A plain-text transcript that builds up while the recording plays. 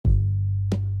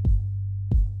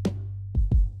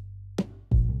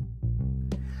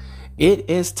It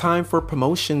is time for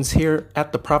promotions here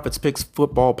at the Profits Picks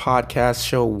Football Podcast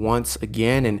Show once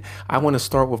again. And I want to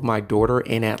start with my daughter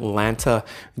in Atlanta,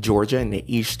 Georgia, in the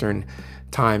Eastern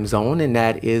time zone. And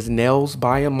that is Nails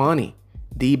by Amani,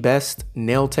 the best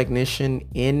nail technician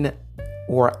in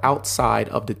or outside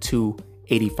of the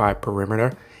 285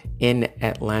 perimeter in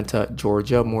Atlanta,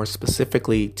 Georgia, more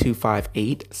specifically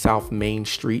 258 South Main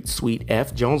Street, Suite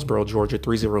F, Jonesboro, Georgia,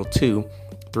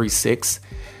 30236.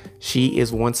 She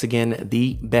is once again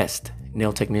the best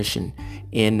nail technician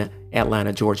in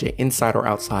Atlanta, Georgia, inside or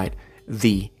outside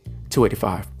the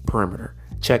 285 perimeter.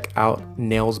 Check out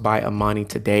Nails by Amani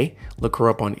today. Look her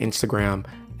up on Instagram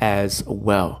as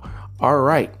well. All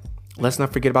right, let's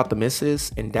not forget about the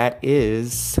misses, and that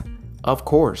is, of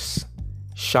course,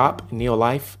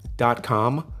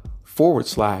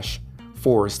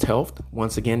 shopneolife.com/Forest Health.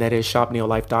 Once again, that is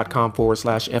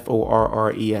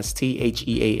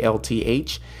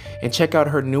shopneolife.com/FORRESTHEALTH. And check out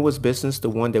her newest business, the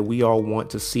one that we all want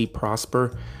to see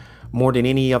prosper more than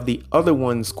any of the other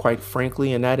ones, quite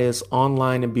frankly, and that is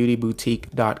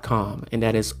onlinebeautyboutique.com. And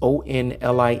that is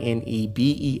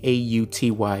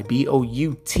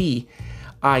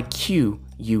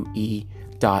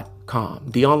onlinebeautyique.com.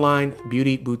 The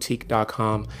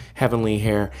onlinebeautyboutique.com, Heavenly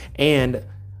Hair. And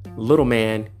little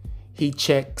man, he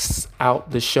checks out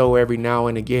the show every now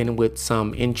and again with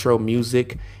some intro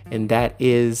music, and that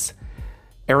is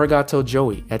Arigato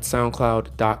Joey at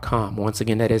SoundCloud.com. Once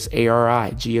again, that is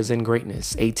ARIG as in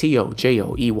greatness,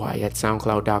 ATOJOEY at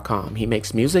SoundCloud.com. He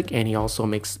makes music, and he also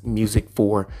makes music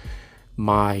for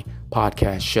my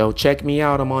podcast show. Check me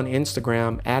out. I'm on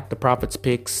Instagram at The Profits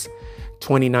Picks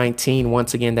 2019.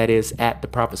 Once again, that is at The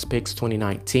Profits Picks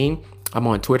 2019. I'm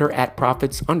on Twitter at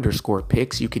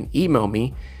Profits_Picks. You can email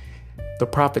me,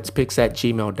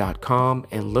 theprofitspicks@gmail.com,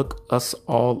 and look us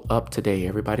all up today.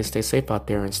 Everybody stay safe out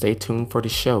there and stay tuned for the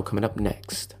show coming up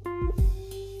next.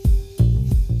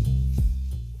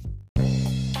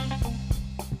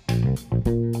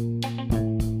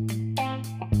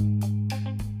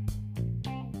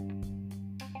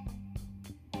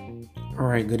 All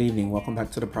right, good evening. Welcome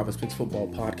back to the Profits Picks Football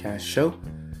Podcast Show.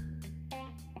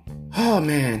 Oh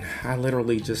man, I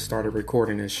literally just started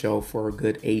recording this show for a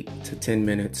good 8 to 10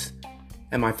 minutes.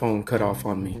 And my phone cut off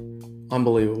on me.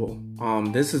 Unbelievable.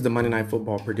 This is the Monday Night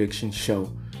Football prediction show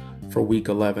for week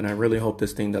 11. I really hope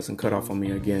this thing doesn't cut off on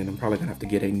me again. I'm probably going to have to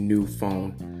get a new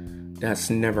phone. That's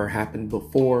never happened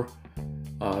before.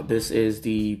 This is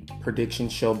the prediction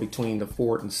show between the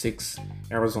 4-6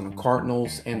 Arizona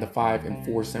Cardinals and the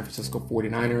 5-4 San Francisco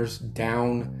 49ers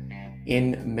down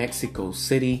in Mexico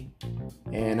City.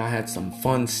 And I had some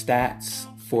fun stats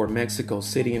for Mexico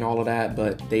City and all of that,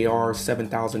 but they are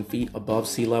 7,000 feet above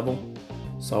sea level.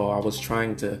 So I was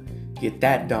trying to get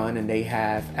that done, and they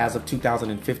have, as of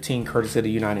 2015, courtesy of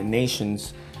the United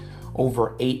Nations,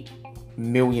 over 8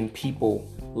 million people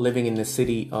living in the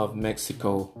city of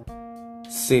Mexico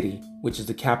City, which is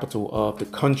the capital of the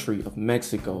country of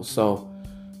Mexico. So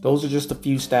those are just a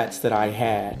few stats that I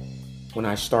had when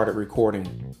I started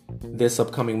recording this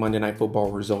upcoming Monday Night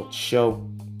Football results show.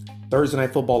 Thursday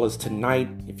Night Football is tonight.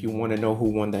 If you want to know who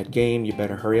won that game, you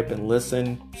better hurry up and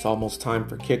listen. It's almost time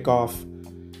for kickoff.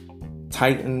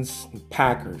 Titans and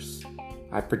Packers.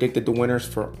 I predicted the winners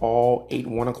for all 8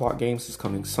 1 o'clock games this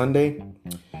coming Sunday.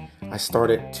 I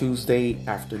started Tuesday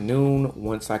afternoon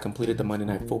once I completed the Monday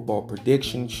Night Football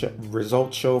prediction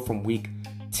result show from week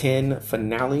 10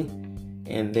 finale.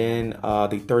 And then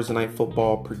the Thursday Night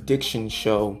Football prediction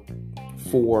show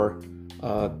for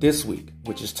this week,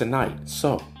 which is tonight.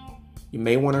 So you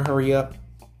may want to hurry up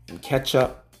and catch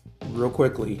up real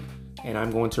quickly. And I'm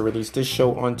going to release this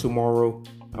show on tomorrow.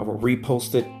 I will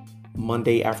repost it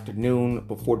Monday afternoon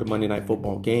before the Monday Night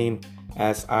Football game,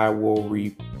 as I will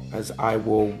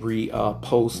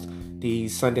post the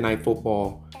Sunday Night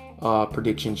Football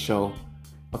prediction show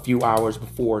a few hours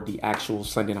before the actual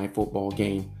Sunday Night Football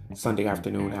game, Sunday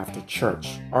afternoon after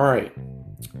church. All right.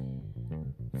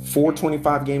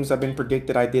 425 games have been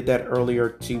predicted. I did that earlier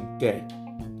today.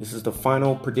 This is the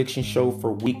final prediction show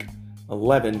for week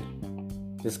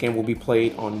 11. This game will be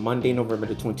played on Monday, November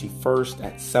the 21st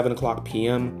at 7 o'clock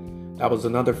p.m. That was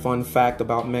another fun fact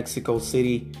about Mexico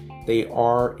City. They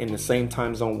are in the same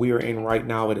time zone we are in right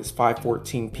now. It is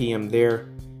 5:14 p.m. there.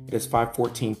 It is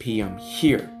 5:14 p.m.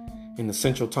 here in the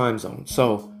Central Time Zone.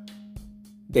 So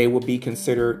they will be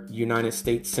considered United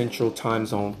States Central Time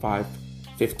Zone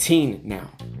 5:15 now.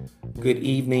 Good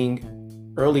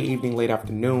evening, early evening, late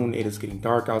afternoon. It is getting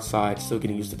dark outside, still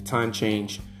getting used to the time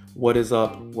change. What is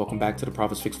up? Welcome back to the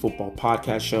Profits Picks Football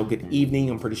Podcast Show. Good evening.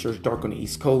 I'm pretty sure it's dark on the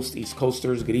East Coast. East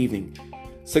Coasters, good evening.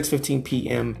 6:15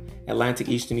 p.m. Atlantic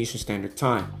Eastern Standard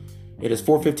Time. It is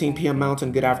 4:15 p.m.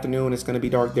 Mountain. Good afternoon. It's going to be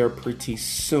dark there pretty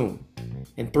soon.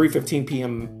 And 3:15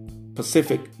 p.m.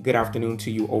 Pacific. Good afternoon to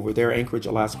you over there. Anchorage,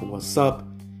 Alaska. What's up?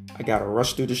 I got to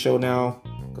rush through the show now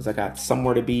because I got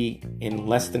somewhere to be in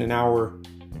less than an hour.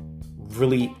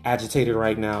 Really agitated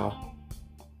right now.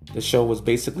 The show was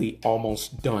basically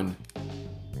almost done.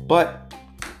 But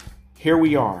here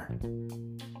we are.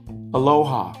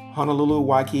 Aloha, Honolulu,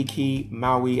 Waikiki,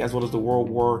 Maui, as well as the World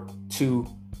War II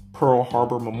Pearl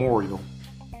Harbor Memorial.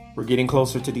 We're getting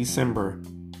closer to December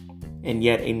and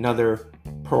yet another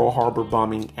Pearl Harbor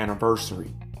bombing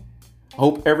anniversary.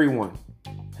 Hope everyone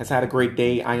has had a great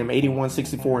day. I am 81,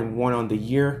 64, and 1 on the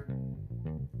year.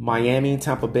 Miami,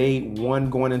 Tampa Bay, 1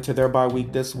 going into their bye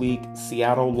week this week.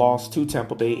 Seattle lost to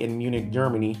Tampa Bay in Munich,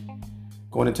 Germany,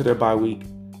 going into their bye week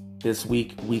this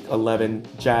week. Week 11,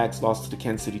 Jags lost to the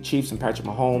Kansas City Chiefs and Patrick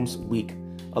Mahomes. Week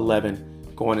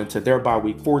 11, going into their bye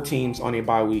week. 4 teams on a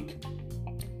bye week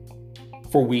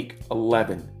for week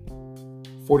 11.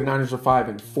 49ers are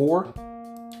 5-4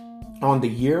 on the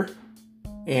year,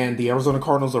 and the Arizona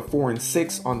Cardinals are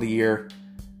 4-6 on the year.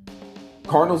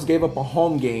 Cardinals gave up a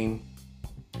home game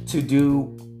to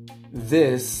do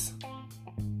this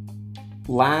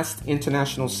last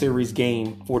international series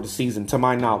game for the season, to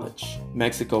my knowledge,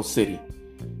 Mexico City.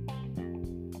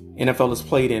 NFL is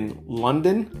played in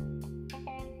London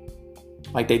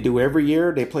like they do every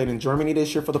year. They played in Germany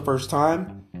this year for the first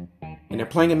time, and they're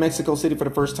playing in Mexico City for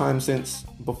the first time since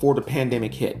before the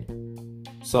pandemic hit.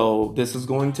 So this is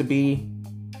going to be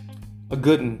a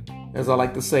good one, as I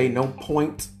like to say, no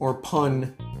point or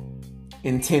pun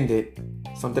intended.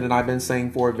 Something that I've been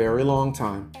saying for a very long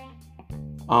time.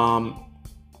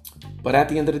 But at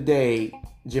the end of the day,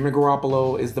 Jimmy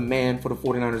Garoppolo is the man for the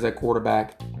 49ers at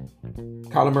quarterback.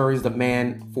 Kyler Murray is the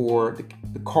man for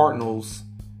the Cardinals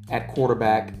at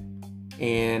quarterback.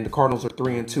 And the Cardinals are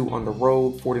 3-2 on the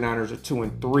road. 49ers are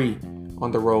 2-3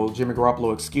 on the road. Jimmy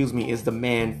Garoppolo, is the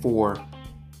man for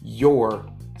your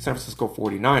San Francisco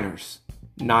 49ers,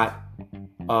 not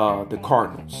the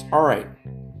Cardinals. All right.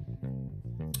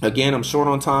 Again, I'm short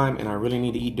on time, and I really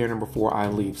need to eat dinner before I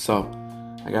leave. So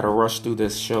I got to rush through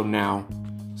this show now.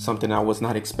 Something I was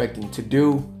not expecting to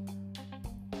do.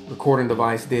 Recording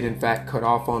device did, in fact, cut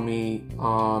off on me.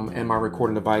 And my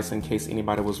recording device, in case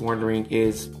anybody was wondering,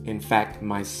 is, in fact,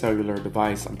 my cellular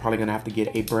device. I'm probably going to have to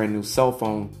get a brand new cell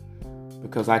phone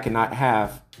because I cannot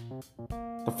have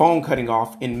the phone cutting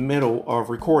off in middle of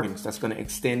recordings. That's going to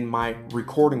extend my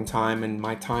recording time and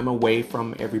my time away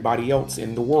from everybody else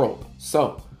in the world.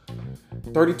 So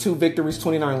 32 victories,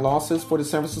 29 losses for the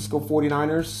San Francisco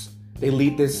 49ers. They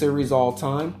lead this series all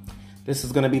time. This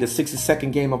is going to be the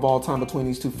 62nd game of all time between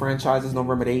these two franchises.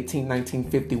 November 18,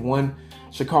 1951.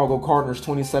 Chicago Cardinals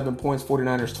 27 points,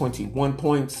 49ers 21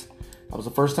 points. That was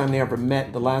the first time they ever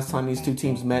met. The last time these two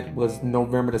teams met was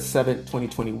November the 7th,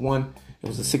 2021. It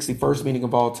was the 61st meeting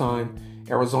of all time.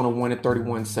 Arizona won at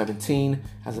 31-17.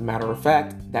 As a matter of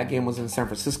fact, that game was in San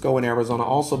Francisco, and Arizona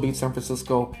also beat San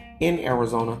Francisco in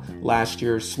Arizona last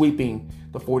year, sweeping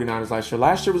the 49ers last year.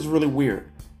 Last year was really weird.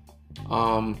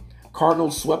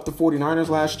 Cardinals swept the 49ers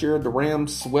last year. The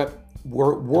Rams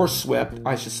were swept,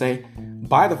 I should say,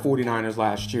 by the 49ers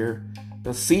last year. The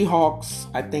Seahawks,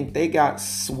 I think they got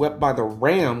swept by the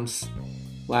Rams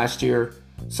last year.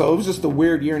 So it was just a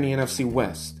weird year in the NFC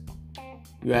West.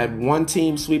 You had one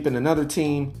team sweeping another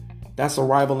team. That's a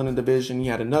rival in the division.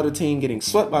 You had another team getting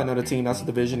swept by another team. That's a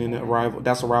division in a rival.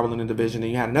 That's a rival in the division.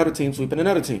 And you had another team sweeping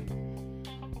another team.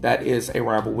 That is a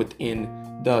rival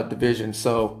within the division.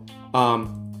 So,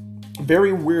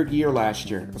 very weird year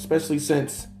last year, especially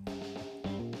since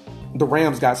the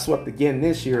Rams got swept again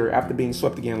this year after being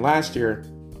swept again last year.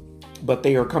 But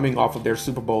they are coming off of their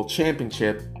Super Bowl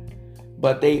championship.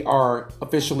 But they are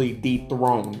officially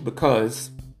dethroned because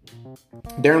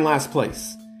they're in last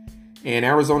place, and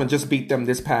Arizona just beat them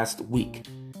this past week.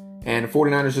 And the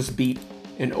 49ers just beat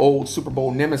an old Super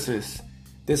Bowl nemesis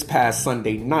this past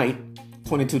Sunday night,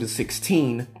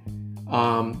 22-16.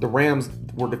 The Rams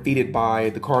were defeated by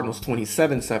the Cardinals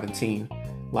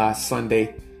 27-17 last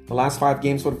Sunday. The last 5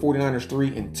 games for the 49ers,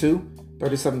 3-2.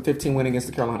 37-15 win against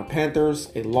the Carolina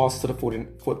Panthers. A loss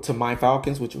to my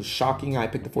Falcons, which was shocking. I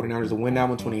picked the 49ers to win that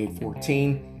one,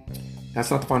 28-14. That's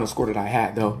not the final score that I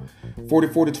had, though.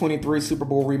 44-23 Super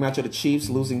Bowl rematch of the Chiefs,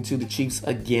 losing to the Chiefs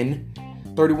again.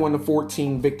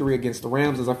 31-14 victory against the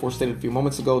Rams. As I forestated a few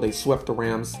moments ago, they swept the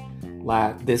Rams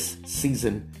this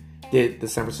season. Did the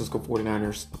San Francisco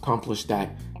 49ers accomplish that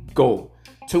goal?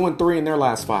 2-3 in their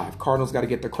last 5. Cardinals got to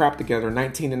get their crap together.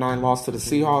 19-9 loss to the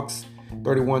Seahawks.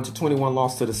 31-21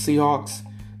 loss to the Seahawks.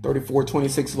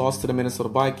 34-26 loss to the Minnesota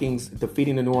Vikings,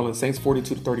 defeating the New Orleans Saints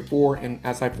 42-34, and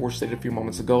as I foreshadowed a few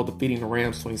moments ago, defeating the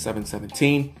Rams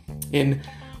 27-17 in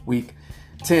Week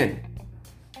 10.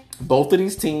 Both of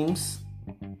these teams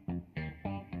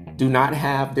do not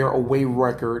have their away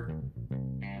record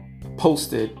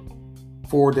posted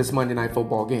for this Monday Night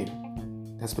Football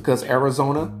game. That's because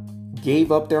Arizona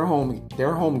gave up their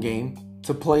home game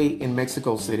to play in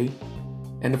Mexico City,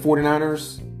 and the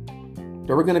 49ers,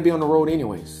 they were going to be on the road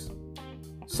anyways.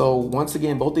 So once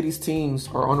again, both of these teams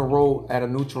are on the road at a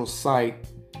neutral site.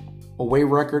 Away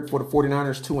record for the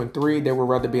 49ers 2-3. They would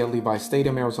rather be at Levi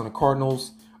Stadium. Arizona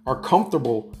Cardinals are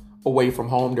comfortable away from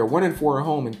home. They're 1-4 at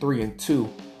home and 3-2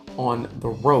 on the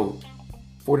road.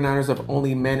 49ers have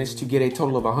only managed to get a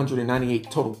total of 198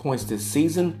 total points this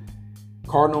season.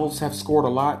 Cardinals have scored a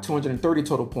lot, 230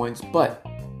 total points, but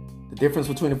the difference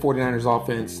between the 49ers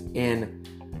offense and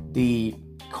the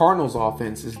Cardinals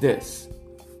offense is this.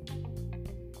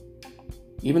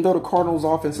 Even though the Cardinals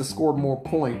offense has scored more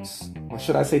points, or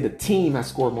should I say the team has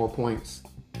scored more points,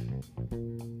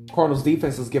 Cardinals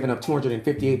defense has given up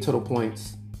 258 total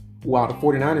points, while the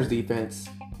 49ers defense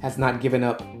has not given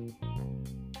up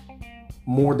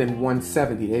more than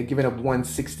 170. They've given up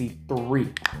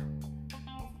 163.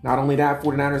 Not only that,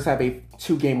 49ers have a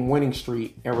 2-game winning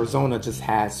streak. Arizona just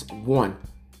has 1.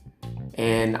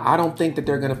 And I don't think that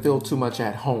they're going to feel too much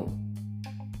at home.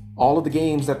 All of the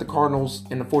games that the Cardinals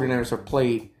and the 49ers have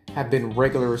played have been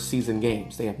regular season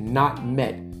games. They have not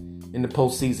met in the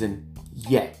postseason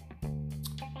yet.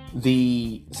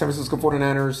 The San Francisco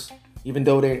 49ers, even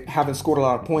though they haven't scored a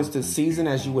lot of points this season,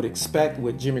 as you would expect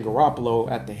with Jimmy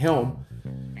Garoppolo at the helm,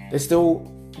 they still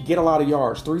get a lot of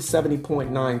yards,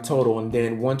 370.9 total, and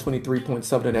then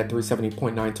 123.7 of that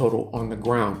 370.9 total on the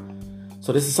ground.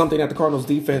 So this is something that the Cardinals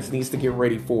defense needs to get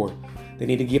ready for. They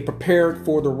need to get prepared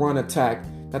for the run attack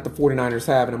that the 49ers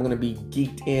have, and I'm going to be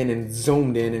geeked in and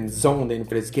zoned in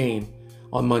for this game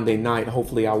on Monday night.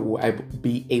 Hopefully I will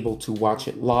be able to watch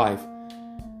it live.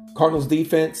 Cardinals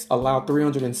defense allowed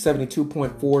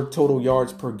 372.4 total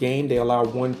yards per game. They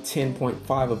allowed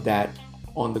 110.5 of that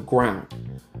on the ground.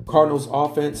 Cardinals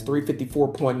offense,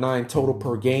 354.9 total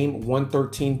per game.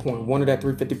 113.1 of that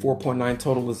 354.9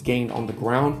 total is gained on the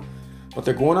ground. But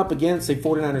they're going up against a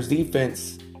 49ers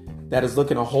defense that is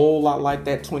looking a whole lot like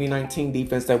that 2019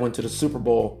 defense that went to the Super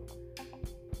Bowl.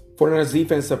 49ers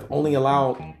defense have only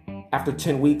allowed, after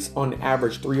 10 weeks, on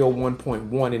average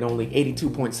 301.1, and only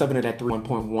 82.7 of that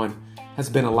 301.1 has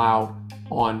been allowed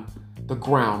on the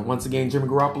ground. Once again, Jimmy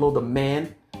Garoppolo, the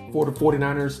man for the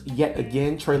 49ers yet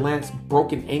again. Trey Lance,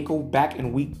 broken ankle back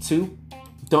in week 2,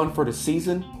 done for the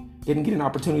season. Didn't get an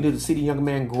opportunity to see the young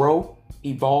man grow,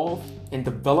 evolve, and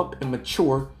develop and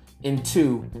mature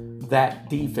into that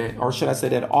defense, or should I say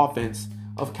that offense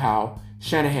of Kyle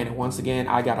Shanahan. And once again,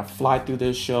 I got to fly through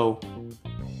this show.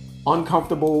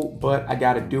 Uncomfortable, but I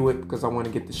got to do it because I want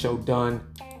to get the show done.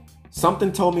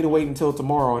 Something told me to wait until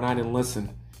tomorrow, and I didn't listen.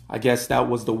 I guess that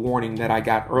was the warning that I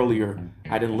got earlier.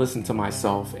 I didn't listen to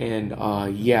myself, and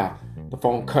the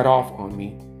phone cut off on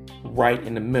me right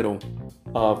in the middle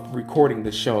of recording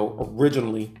the show.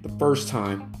 Originally, the first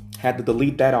time, had to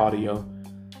delete that audio.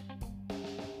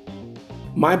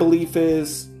 My belief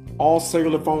is all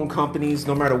cellular phone companies,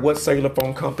 no matter what cellular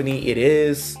phone company it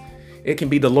is, it can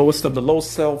be the lowest of the low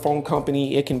cell phone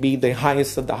company. It can be the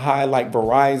highest of the high, like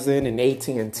Verizon and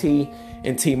AT&T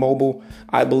and T-Mobile.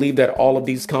 I believe that all of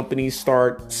these companies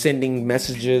start sending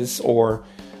messages or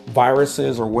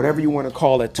viruses or whatever you want to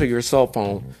call it to your cell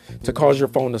phone to cause your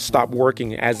phone to stop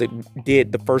working as it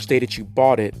did the first day that you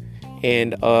bought it.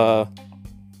 And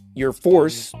you're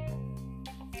forced,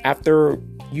 after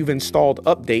you've installed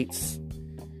updates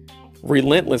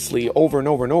relentlessly over and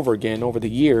over and over again over the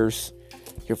years,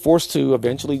 you're forced to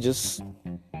eventually just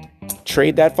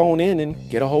trade that phone in and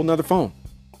get a whole nother phone.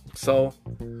 So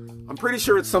I'm pretty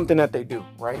sure it's something that they do,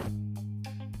 right?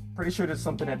 Pretty sure it's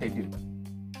something that they do.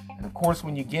 And of course,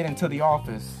 when you get into the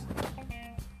office,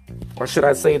 or should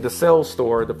I say the sales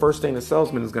store, the first thing the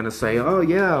salesman is going to say, oh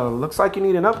yeah, looks like you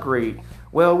need an upgrade.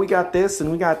 Well, we got this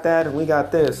and we got that and we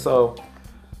got this. So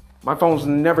my phone's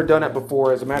never done that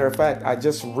before. As a matter of fact, I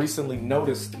just recently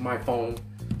noticed my phone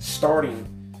starting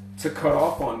to cut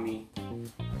off on me,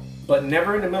 but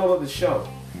never in the middle of the show.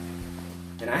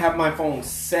 And I have my phone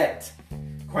set,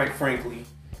 quite frankly,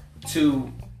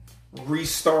 to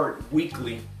restart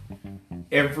weekly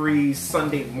every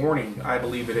Sunday morning, I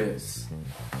believe it is.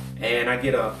 And I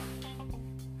get a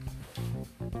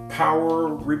power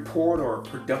report or a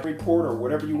production report or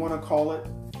whatever you want to call it.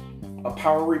 A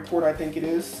power report, I think it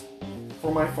is,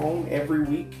 for my phone every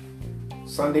week.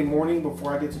 Sunday morning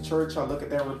before I get to church, I look at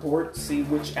that report, see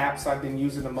which apps I've been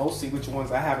using the most, see which ones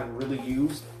I haven't really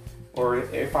used, or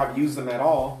if I've used them at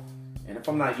all. And if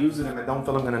I'm not using them and don't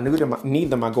feel I'm going to need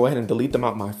them, I go ahead and delete them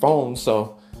out my phone.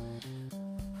 So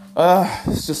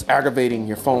it's just aggravating,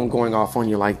 your phone going off on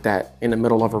you like that in the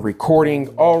middle of a recording.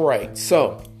 All right,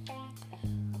 so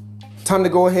time to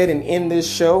go ahead and end this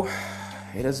show.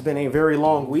 It has been a very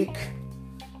long week,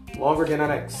 longer than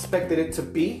I expected it to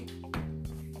be.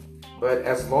 But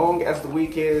as long as the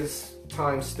week is,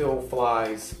 time still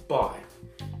flies by.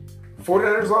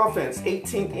 49ers offense,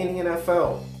 18th in the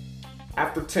NFL.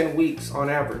 After 10 weeks on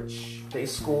average, they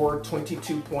scored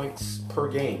 22 points per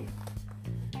game.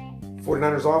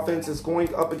 49ers offense is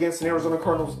going up against an Arizona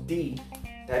Cardinals D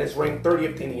that is ranked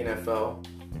 30th in the NFL,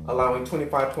 allowing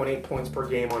 25.8 points per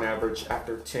game on average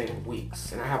after 10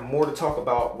 weeks. And I have more to talk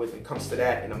about when it comes to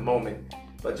that in a moment,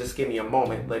 but just give me a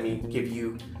moment. Let me give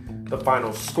you the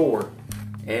final score,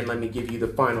 and let me give you the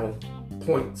final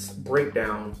points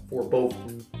breakdown for both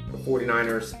the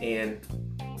 49ers and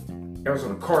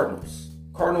Arizona Cardinals.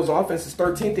 Cardinals offense is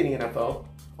 13th in the NFL.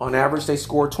 On average, they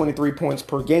score 23 points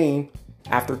per game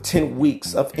after 10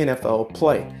 weeks of NFL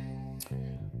play.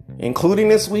 Including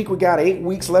this week, we got 8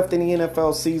 weeks left in the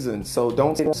NFL season. So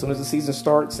don't say as soon as the season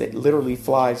starts, it literally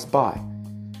flies by.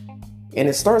 And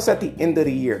it starts at the end of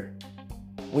the year.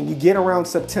 When you get around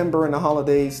September and the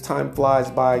holidays, time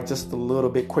flies by just a little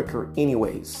bit quicker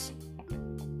anyways.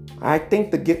 I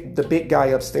think the big guy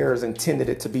upstairs intended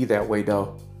it to be that way,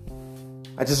 though.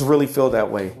 I just really feel that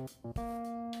way.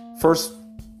 First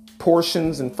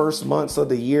portions and first months of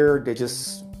the year, they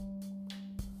just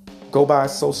go by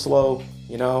so slow,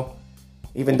 you know,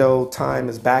 even though time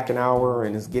is back an hour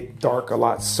and it's get dark a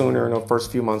lot sooner in the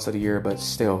first few months of the year, but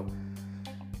still,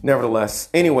 nevertheless.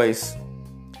 Anyways,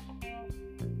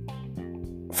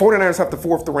 49ers have the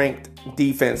 4th ranked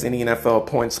defense in the NFL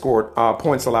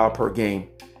points allowed per game.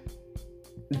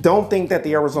 Don't think that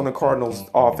the Arizona Cardinals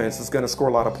offense is going to score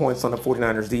a lot of points on the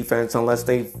 49ers defense unless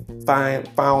they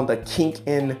found a kink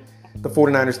in the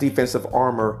 49ers defensive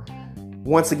armor.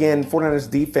 Once again,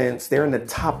 49ers defense, they're in the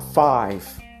top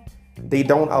 5. They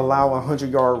don't allow a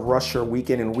 100-yard rusher week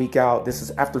in and week out. This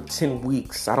is after 10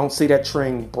 weeks. I don't see that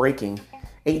trend breaking.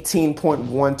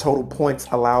 18.1 total points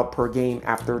allowed per game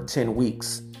after 10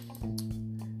 weeks.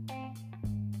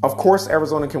 Of course,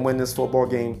 Arizona can win this football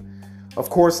game. Of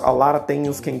course, a lot of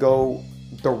things can go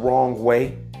the wrong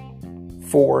way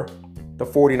for the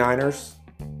 49ers,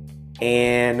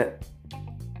 and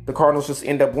the Cardinals just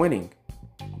end up winning.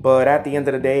 But at the end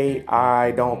of the day,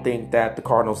 I don't think that the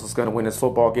Cardinals is going to win this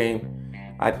football game.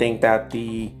 I think that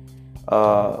the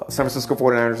San Francisco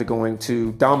 49ers are going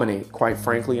to dominate, quite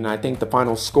frankly, and I think the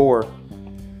final score,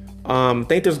 I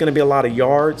think there's going to be a lot of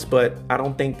yards, but I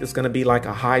don't think it's going to be like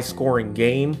a high-scoring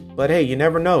game. But hey, you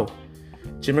never know.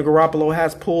 Jimmy Garoppolo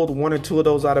has pulled 1 or 2 of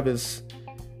those out of his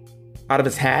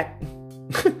hat.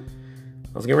 I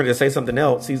was getting ready to say something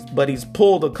else. But he's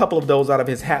pulled a couple of those out of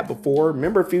his hat before.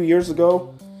 Remember a few years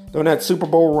ago during that Super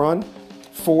Bowl run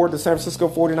for the San Francisco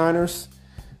 49ers?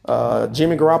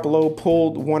 Jimmy Garoppolo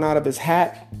pulled one out of his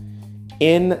hat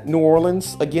in New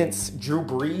Orleans against Drew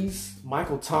Brees,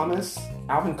 Michael Thomas,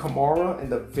 Alvin Kamara,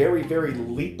 and the very, very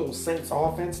lethal Saints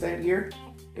offense that year.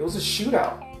 It was a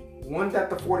shootout. One that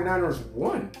the 49ers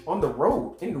won on the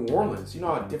road in New Orleans. You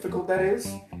know how difficult that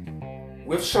is?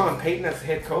 With Sean Payton as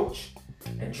head coach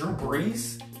and Drew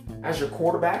Brees as your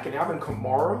quarterback and Alvin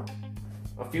Kamara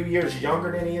a few years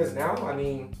younger than he is now. I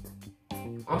mean,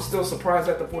 I'm still surprised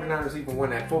that the 49ers even won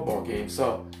that football game.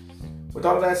 So, with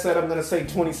all of that said, I'm going to say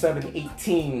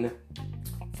 27-18,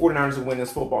 49ers will win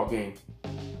this football game.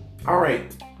 All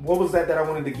right, what was that I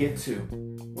wanted to get to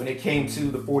when it came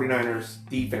to the 49ers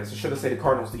defense? Or should I say the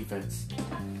Cardinals defense?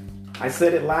 I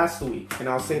said it last week, and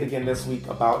I'll say it again this week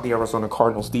about the Arizona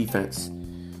Cardinals defense.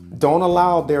 Don't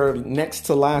allow their next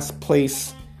to last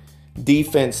place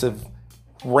defensive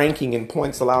ranking and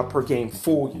points allowed per game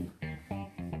fool you.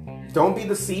 Don't be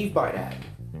deceived by that.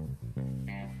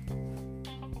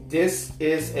 This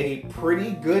is a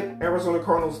pretty good Arizona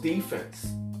Cardinals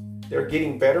defense. They're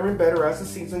getting better and better as the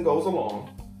season goes along.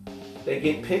 They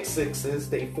get pick sixes,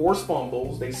 they force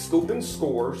fumbles, they scoop and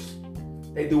scores.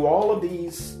 They do all of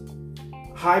these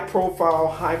high-profile,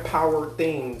 high-powered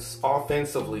things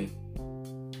offensively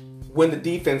when the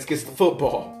defense gets the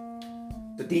football.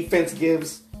 The defense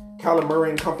gives Kyler Murray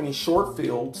and company short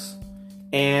fields,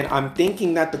 and I'm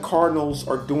thinking that the Cardinals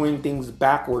are doing things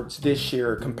backwards this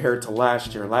year compared to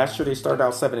last year. Last year, they started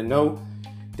out 7-0.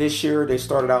 This year, they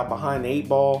started out behind the 8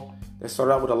 ball. They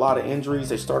started out with a lot of injuries.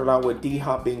 They started out with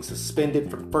D-Hop being suspended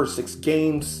for the first 6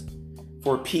 games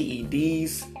for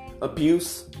PEDs,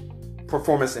 abuse,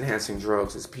 performance-enhancing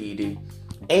drugs is PED.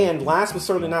 And last but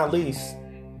certainly not least,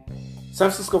 San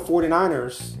Francisco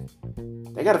 49ers,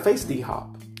 they got to face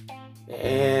D-Hop.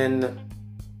 And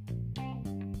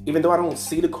even though I don't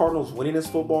see the Cardinals winning this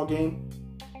football game,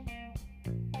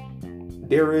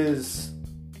 there is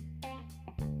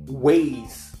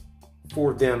ways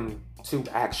for them to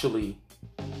actually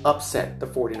upset the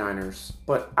 49ers.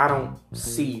 But I don't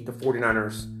see the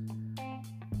 49ers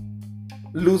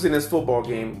losing this football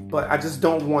game. But I just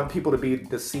don't want people to be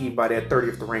deceived by that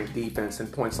 30th ranked defense and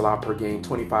points allowed per game,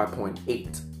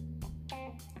 25.8.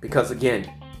 Because again,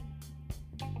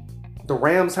 the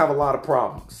Rams have a lot of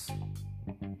problems.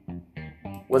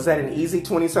 Was that an easy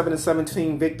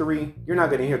 27-17 victory? You're not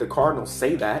going to hear the Cardinals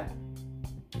say that.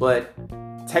 But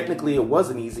technically it was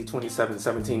an easy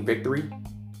 27-17 victory.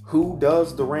 Who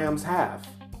does the Rams have?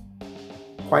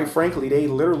 Quite frankly, they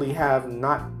literally have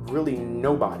not really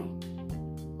nobody.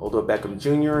 Odell Beckham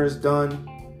Jr. is done.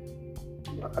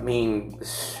 I mean,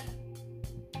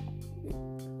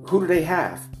 who do they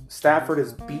have? Stafford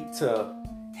is beat to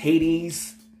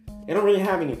Hades. They don't really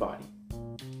have anybody.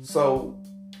 So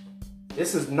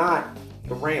this is not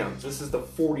the Rams. This is the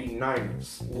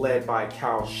 49ers led by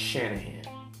Kyle Shanahan.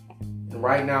 And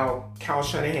right now, Kyle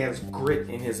Shanahan's grit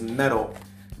and his mettle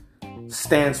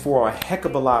stands for a heck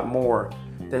of a lot more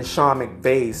than Sean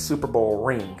McVay's Super Bowl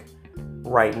ring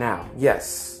right now.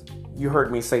 Yes, you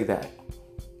heard me say that.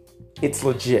 It's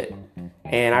legit.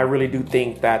 And I really do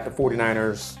think that the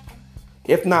 49ers,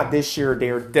 if not this year,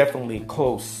 they're definitely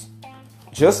close,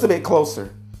 just a bit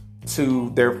closer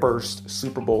to their first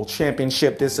Super Bowl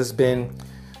championship. This has been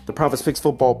the Prophets Picks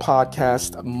Football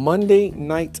Podcast Monday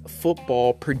Night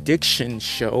Football Prediction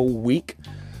Show, Week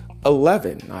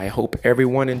 11. I hope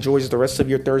everyone enjoys the rest of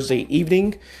your Thursday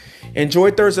evening. Enjoy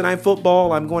Thursday Night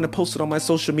Football. I'm going to post it on my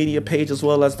social media page as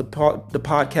well as the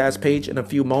podcast page in a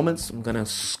few moments. I'm going to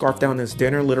scarf down this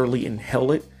dinner, literally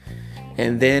inhale it.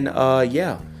 And then, I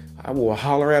will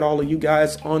holler at all of you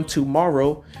guys on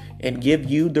tomorrow and give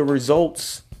you the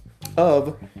results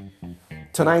of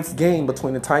tonight's game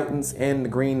between the Titans and the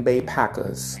Green Bay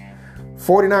Packers.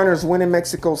 49ers win in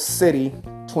Mexico City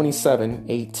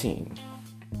 27-18.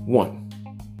 1.